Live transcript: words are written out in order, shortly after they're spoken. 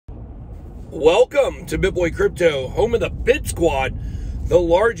Welcome to BitBoy Crypto, home of the BitSquad, the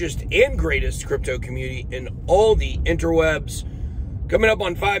largest and greatest crypto community in all the interwebs. Coming up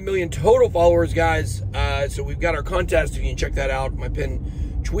on 5 million total followers, guys. So we've got our contest. If you can check that out, my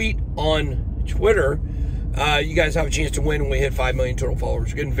pinned tweet on Twitter. You guys have a chance to win when we hit 5 million total followers.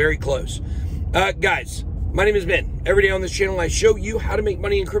 We're getting very close. Guys, my name is Ben. Every day on this channel, I show you how to make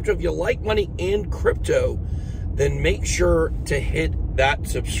money in crypto. If you like money and crypto, then make sure to hit that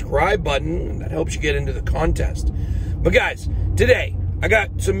subscribe button, and that helps you get into the contest. But guys, today I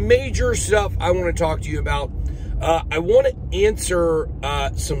got some major stuff I want to talk to you about. I want to answer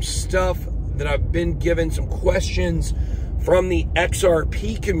some stuff that I've been given, some questions from the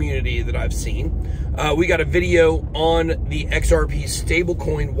XRP community that I've seen. We got a video on the XRP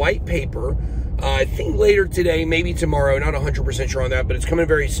stablecoin white paper. I think later today, maybe tomorrow, not 100% sure on that, but it's coming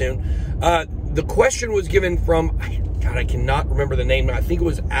very soon. The question was given from, God, I cannot remember the name. I think it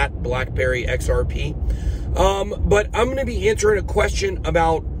was at BlackBerry XRP. But I'm going to be answering a question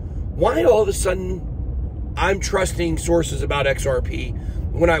about why all of a sudden I'm trusting sources about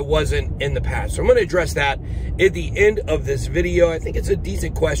XRP when I wasn't in the past. So I'm going to address that at the end of this video. I think it's a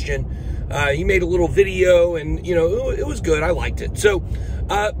decent question. He made a little video and, you know, it was good. I liked it. So,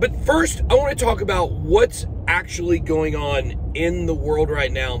 but first, I want to talk about what's actually going on in the world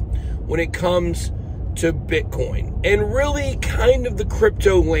right now when it comes to Bitcoin and really kind of the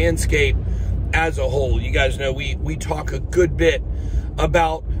crypto landscape as a whole. You guys know we talk a good bit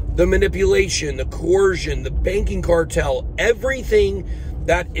about the manipulation, the coercion, the banking cartel, everything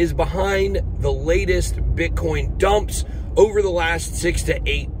that is behind the latest Bitcoin dumps over the last 6 to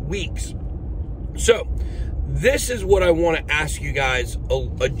 8 weeks. So this is what I want to ask you guys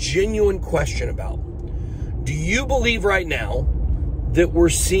a genuine question about. Do you believe right now that we're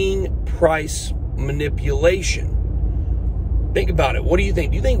seeing price manipulation? Think about it. What do you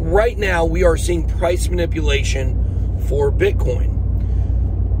think? Do you think right now we are seeing price manipulation for Bitcoin?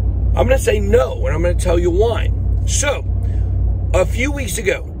 I'm going to say no, and I'm going to tell you why. So, a few weeks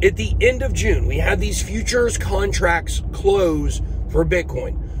ago, at the end of June, we had these futures contracts close for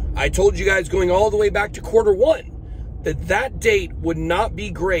Bitcoin. I told you guys going all the way back to Q1 that date would not be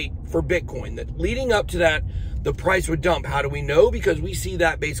great for Bitcoin, that leading up to that, the price would dump. How do we know? Because we see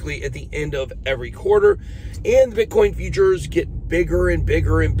that basically at the end of every quarter, and the Bitcoin futures get bigger and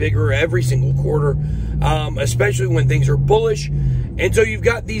bigger and bigger every single quarter, especially when things are bullish. And so you've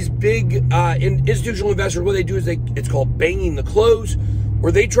got these big institutional investors. What they do is it's called banging the close,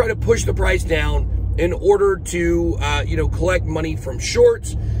 where they try to push the price down in order to collect money from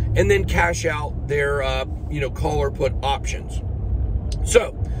shorts and then cash out their call or put options.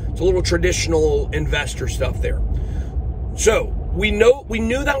 So it's a little traditional investor stuff there. So we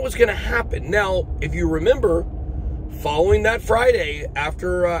knew that was going to happen. Now, if you remember, following that Friday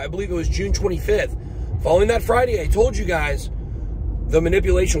after I believe it was June 25th, following that Friday, I told you guys the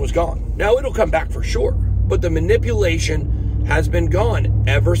manipulation was gone. Now it'll come back for sure, but the manipulation has been gone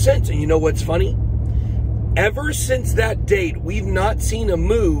ever since. And you know what's funny? Ever since that date, we've not seen a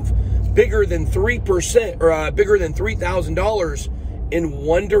move bigger than 3% or bigger than $3,000 in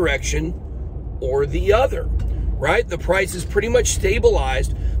one direction or the other, right? The price is pretty much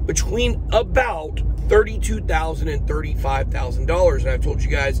stabilized between about $32,000 and $35,000. And I've told you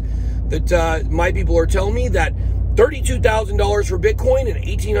guys that my people are telling me that $32,000 for Bitcoin and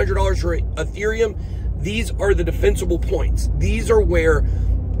 $1,800 for Ethereum, these are the defensible points. These are where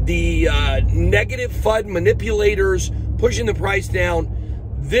the negative FUD manipulators pushing the price down,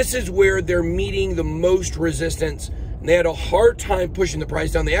 this is where they're meeting the most resistance. And they had a hard time pushing the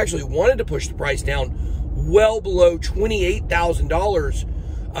price down. They actually wanted to push the price down well below $28,000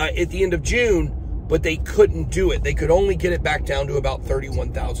 at the end of June, but they couldn't do it. They could only get it back down to about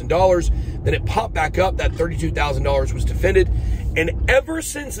 $31,000. Then it popped back up. That $32,000 was defended. And ever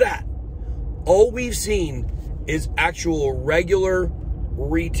since that, all we've seen is actual regular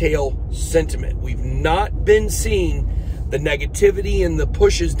retail sentiment. We've not been seeing the negativity and the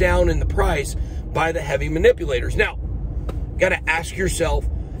pushes down in the price by the heavy manipulators. Now, you got to ask yourself,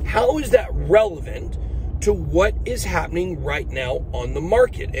 how is that relevant to what is happening right now on the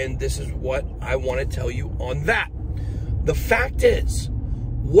market? And this is what I want to tell you on that. The fact is,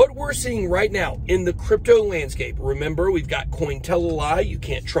 what we're seeing right now in the crypto landscape, remember, we've got Cointelegraph. You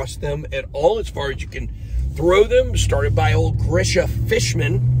can't trust them at all as far as you can throw them, started by old Grisha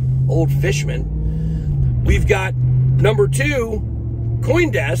Fishman, old Fishman. We've got number 2,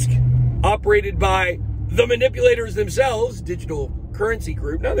 CoinDesk, operated by the manipulators themselves, Digital Currency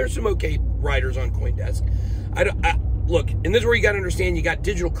Group. Now, there's some okay writers on CoinDesk. Look, and this is where you got to understand, you got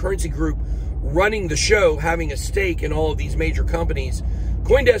Digital Currency Group running the show, having a stake in all of these major companies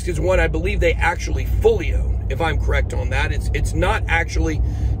CoinDesk is one I believe they actually fully own, if I'm correct on that. It's not actually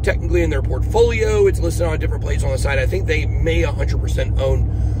technically in their portfolio. It's listed on a different place on the site. I think they may 100% own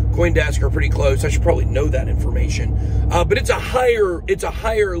CoinDesk, or pretty close. I should probably know that information. But it's a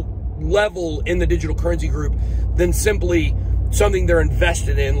higher level in the digital currency group than simply something they're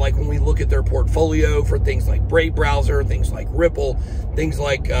invested in, like when we look at their portfolio for things like Brave Browser, things like Ripple, things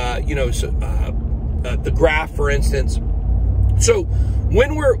like the Graph, for instance. So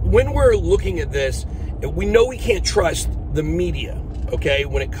when we're looking at this, we know we can't trust the media, okay,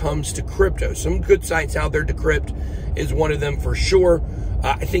 when it comes to crypto. Some good sites out there, Decrypt is one of them for sure.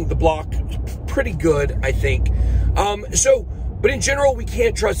 I think The Block is pretty good, I think. But in general, we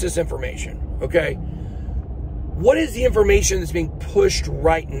can't trust this information, okay? What is the information that's being pushed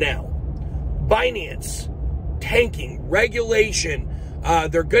right now? Binance, tanking, regulation,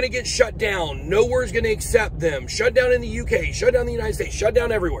 they're going to get shut down. Nowhere's going to accept them. Shut down in the UK, shut down in the United States, shut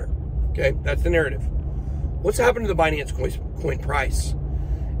down everywhere. Okay, that's the narrative. What's happened to the Binance coin price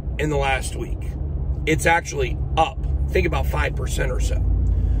in the last week? It's actually up. Think about 5% or so.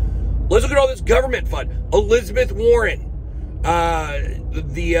 Let's look at all this government FUD. Elizabeth Warren,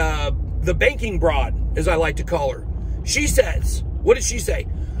 the banking broad, as I like to call her. She says, what does she say?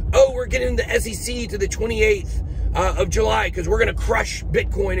 Oh, we're getting the SEC to the 28th of July because we're going to crush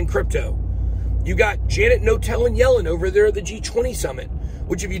Bitcoin and crypto. You got Janet Notel and Yellen over there at the G20 summit,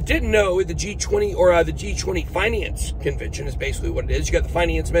 which, if you didn't know, the G20 or the G20 finance convention is basically what it is. You got the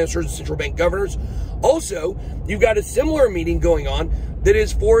finance ministers and central bank governors. Also, you've got a similar meeting going on that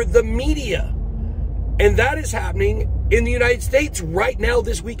is for the media. And that is happening in the United States right now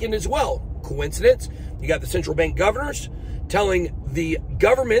this weekend as well. Coincidence? You got the central bank governors telling the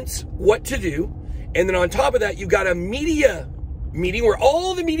governments what to do. And then on top of that, you've got a media meeting where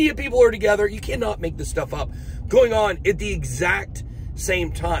all the media people are together. You cannot make this stuff up. Going on at the exact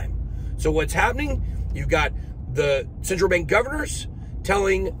same time. So what's happening? You've got the central bank governors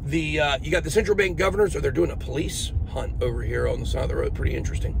telling the, you got the central bank governors, or they're doing a police hunt over here on the side of the road. Pretty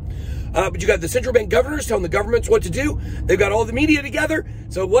interesting. But you got the central bank governors telling the governments what to do. They've got all the media together.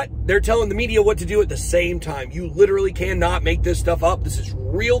 So what? They're telling the media what to do at the same time. You literally cannot make this stuff up. This is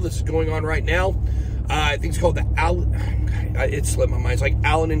real. This is going on right now. I think it's called the Allen. It slipped my mind. It's like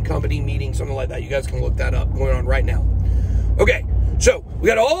Allen and Company meeting, something like that. You guys can look that up. Going on right now. Okay, so we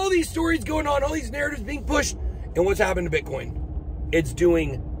got all these stories going on, all these narratives being pushed, and what's happened to Bitcoin? It's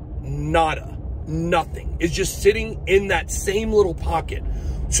doing nada, nothing. It's just sitting in that same little pocket.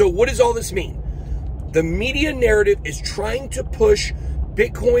 So what does all this mean? The media narrative is trying to push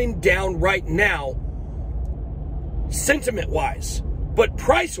Bitcoin down right now, sentiment-wise. But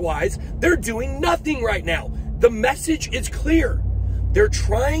price-wise, they're doing nothing right now. The message is clear. They're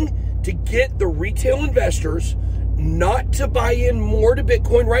trying to get the retail investors not to buy in more to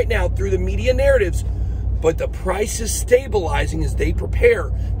Bitcoin right now through the media narratives, but the price is stabilizing as they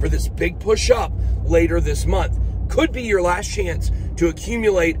prepare for this big push up later this month. Could be your last chance to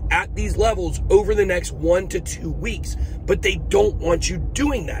accumulate at these levels over the next 1 to 2 weeks, but they don't want you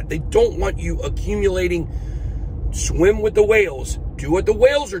doing that. They don't want you accumulating. Swim with the whales. Do what the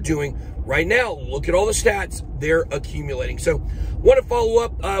whales are doing right now. Look at all the stats. They're accumulating. So I want to follow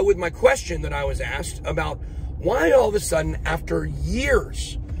up with my question that I was asked about why all of a sudden, after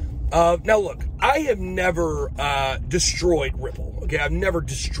years of, now look, I have never destroyed Ripple. Okay, I've never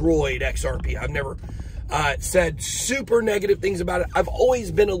destroyed XRP. I've never said super negative things about it. I've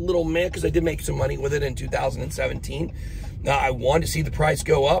always been a little meh because I did make some money with it in 2017. I wanted to see the price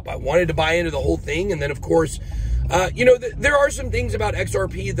go up. I wanted to buy into the whole thing. And then, of course, you know, there are some things about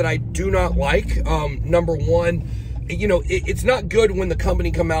XRP that I do not like. Number one, you know, it's not good when the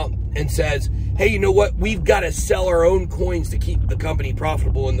company come out and says, hey, you know what? We've got to sell our own coins to keep the company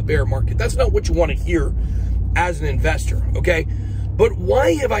profitable in the bear market. That's not what you want to hear as an investor, okay? But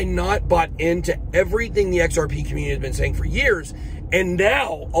why have I not bought into everything the XRP community has been saying for years, and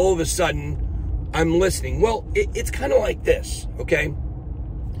now, all of a sudden, I'm listening? Well, it's kind of like this, okay?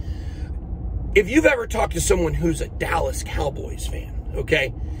 If you've ever talked to someone who's a Dallas Cowboys fan,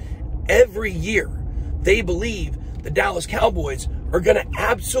 okay, every year they believe the Dallas Cowboys are going to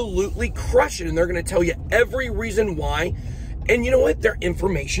absolutely crush it, and they're going to tell you every reason why. And you know what? Their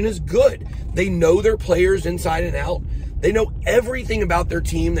information is good. They know their players inside and out. They know everything about their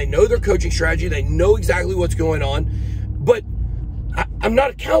team. They know their coaching strategy. They know exactly what's going on. But I'm not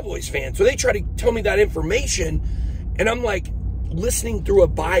a Cowboys fan, so they try to tell me that information, and I'm like listening through a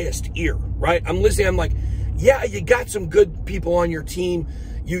biased ear, right? I'm listening. I'm like, yeah, you got some good people on your team.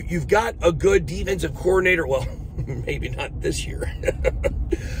 You've got a good defensive coordinator. Well, maybe not this year.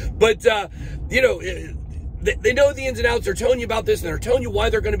 But, you know, they know the ins and outs. They're telling you about this, and they're telling you why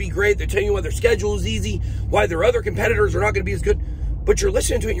they're going to be great. They're telling you why their schedule is easy, why their other competitors are not going to be as good. But you're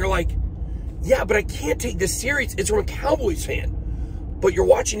listening to it, and you're like, yeah, but I can't take this serious. It's from a Cowboys fan. But you're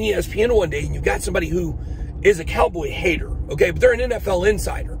watching ESPN one day, and you've got somebody who is a Cowboy hater, okay? But they're an NFL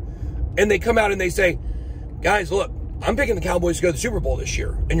insider. And they come out and they say, guys, look, I'm picking the Cowboys to go to the Super Bowl this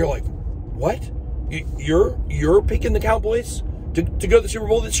year. And you're like, what? You're picking the Cowboys to go to the Super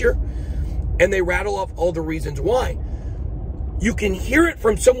Bowl this year? And they rattle off all the reasons why. You can hear it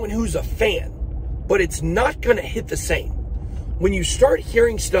from someone who's a fan, but it's not going to hit the same. When you start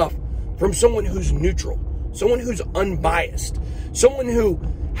hearing stuff from someone who's neutral, someone who's unbiased, someone who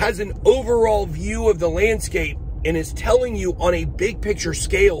has an overall view of the landscape and is telling you on a big picture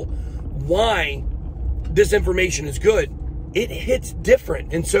scale why this information is good, it hits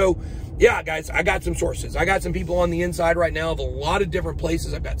different. And so, yeah, guys, I got some sources. I got some people on the inside right now of a lot of different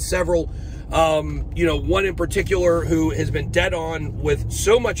places. I've got several, one in particular who has been dead on with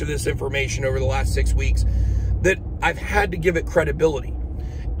so much of this information over the last 6 weeks that I've had to give it credibility.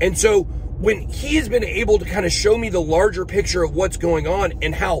 And so when he has been able to kind of show me the larger picture of what's going on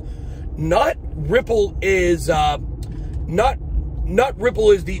and how not Ripple is not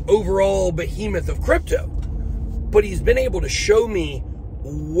Ripple is the overall behemoth of crypto, but he's been able to show me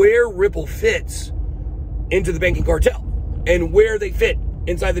where Ripple fits into the banking cartel and where they fit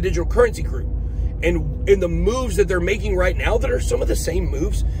inside the digital currency group, and in the moves that they're making right now that are some of the same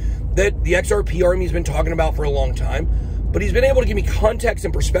moves that the XRP army has been talking about for a long time. But he's been able to give me context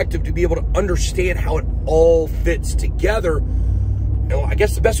and perspective to be able to understand how it all fits together. And I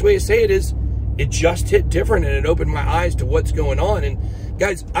guess the best way to say it is it just hit different, and it opened my eyes to what's going on. And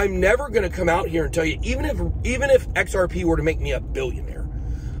guys, I'm never going to come out here and tell you, even if XRP were to make me a billionaire,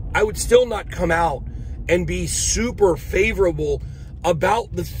 I would still not come out and be super favorable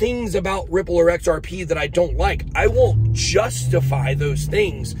about the things about Ripple or XRP that I don't like. I won't justify those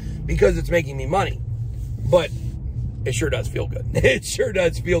things because it's making me money. But it sure does feel good. It sure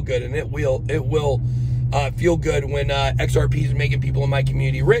does feel good, and it will feel good when XRP is making people in my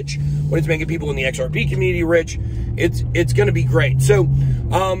community rich. When it's making people in the XRP community rich, it's going to be great. So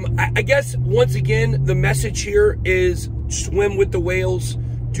I guess once again, the message here is swim with the whales,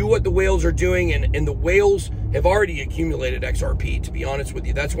 do what the whales are doing, and the whales have already accumulated XRP. To be honest with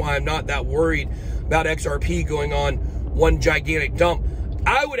you, that's why I'm not that worried about XRP going on one gigantic dump.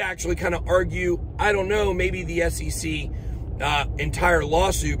 I would actually kind of argue, I don't know, maybe the SEC entire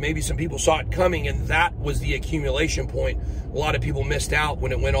lawsuit, maybe some people saw it coming, and that was the accumulation point. A lot of people missed out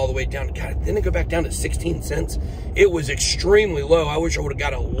when it went all the way down. God, didn't it go back down to 16 cents? It was extremely low. I wish I would have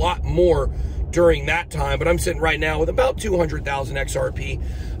got a lot more during that time, but I'm sitting right now with about 200,000 XRP.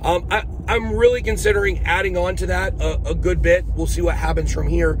 I'm really considering adding on to that a good bit. We'll see what happens from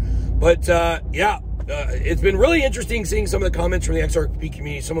here. But yeah. It's been really interesting seeing some of the comments from the XRP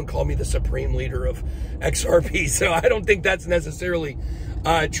community. Someone called me the supreme leader of XRP, so I don't think that's necessarily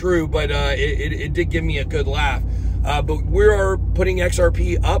true, but it did give me a good laugh. But we are putting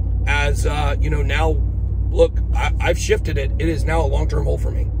XRP up as, now, look, I've shifted it. It is now a long-term hold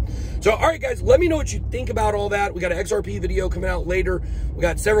for me. So, all right, guys, let me know what you think about all that. We got an XRP video coming out later. We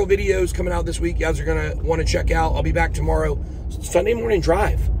got several videos coming out this week you guys are going to want to check out. I'll be back tomorrow. Sunday morning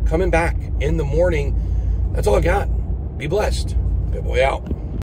drive, coming back in the morning. That's all I got. Be blessed. BitBoy out.